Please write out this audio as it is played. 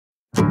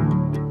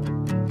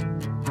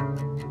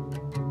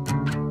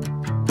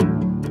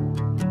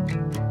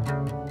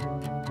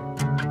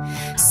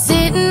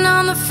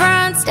on the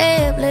front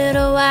step,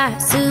 little white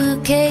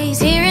suitcase,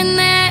 hearing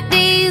that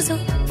diesel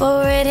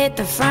before it hit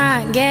the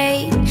front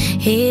gate.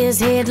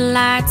 His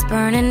headlights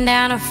burning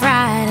down a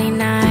Friday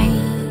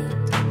night.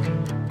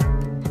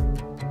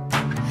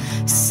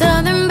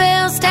 Southern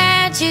Belle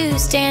statue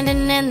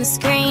standing in the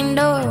screen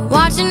door,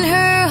 watching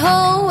her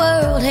whole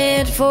world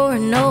head for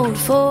an old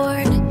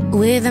Ford,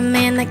 with a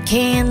man that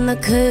can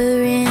look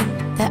her in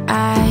the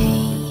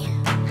eye.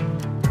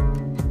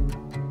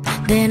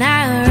 Then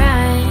I run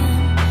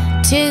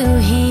to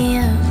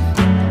him,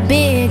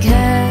 big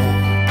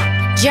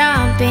hug,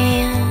 jump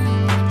in,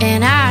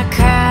 and I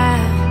cry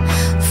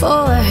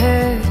for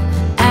her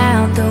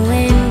out the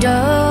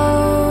window.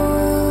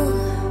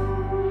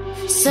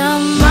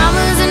 Some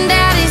mamas and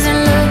daddies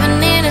are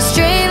living in a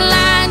straight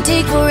line,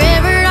 take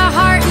forever to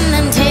heart and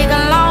then take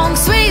a long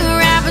sweet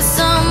ride. But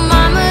some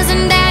mamas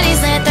and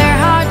daddies let their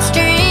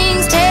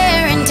heartstrings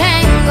tear and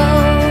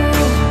tangle,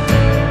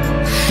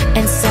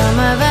 and some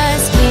of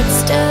us get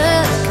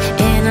stuck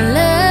in a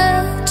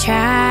love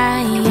triangle.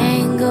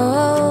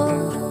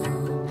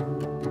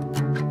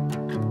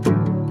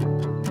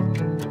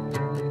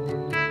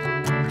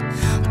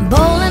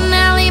 Bowling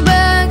alley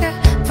burger,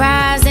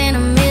 fries and a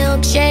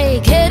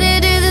milkshake,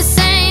 headed to the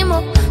same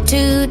old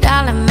 $2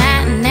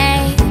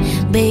 matinee.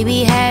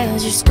 Baby,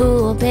 how's your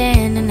school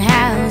been and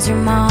how's your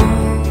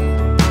mom?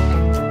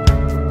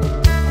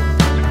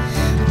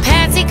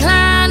 Patsy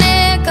Cline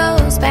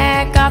echoes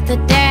back off the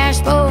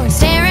dashboard,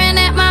 staring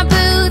at my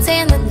boots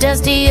and the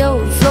dusty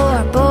old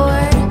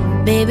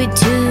floorboard. Baby,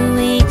 2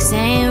 weeks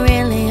ain't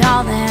really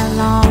all that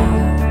long.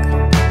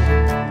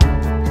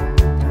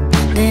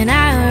 Then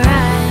I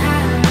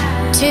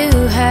run to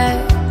her,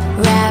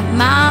 wrap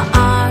my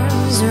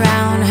arms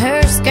around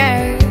her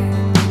skirt,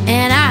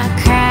 and I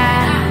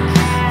cry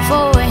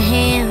for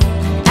him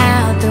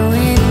out the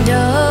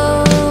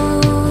window.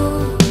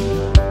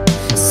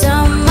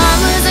 Some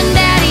mamas and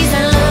daddies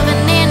are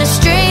living in a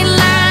straight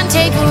line,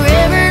 take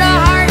forever to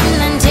heart and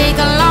then take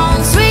a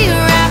long sweet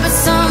ride. But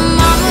some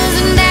mamas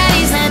and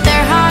daddies let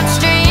their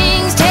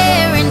heartstrings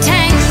tear and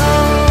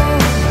tangle,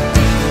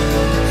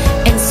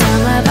 and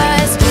some of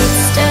us get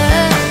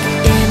stuck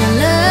in a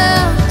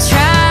love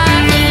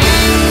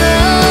triangle.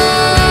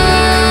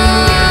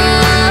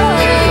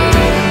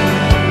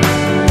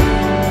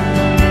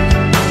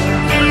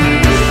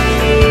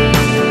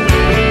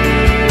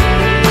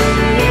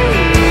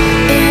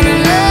 In a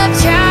love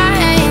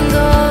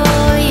triangle,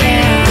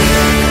 yeah.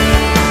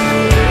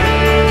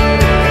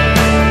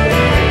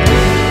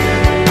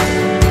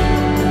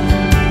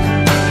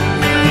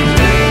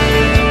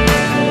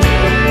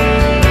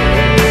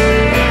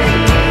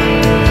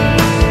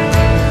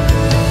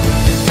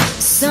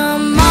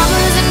 Some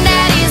mamas and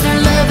daddies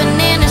are living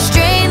in a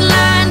straight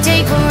line,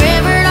 take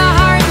forever to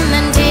heart and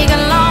then take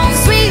a long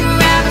sweet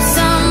ride. But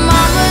some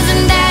mamas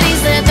and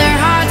daddies let their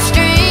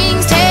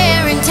heartstrings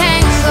tear and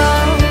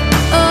tangle,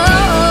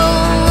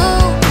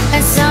 oh.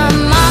 And some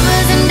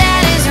mamas and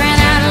daddies ran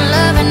out of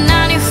love in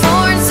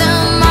 '94, and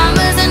some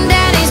mamas and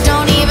daddies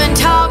don't even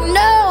talk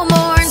no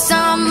more. And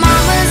some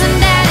mamas and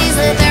daddies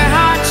let their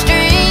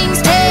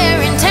heartstrings tear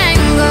and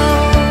tangle,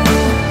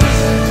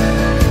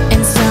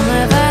 and some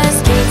of us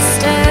get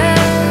stuck,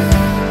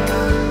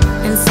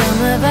 and some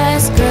of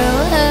us grow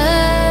up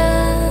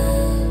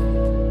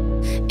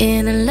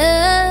in a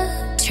love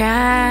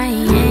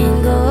triangle.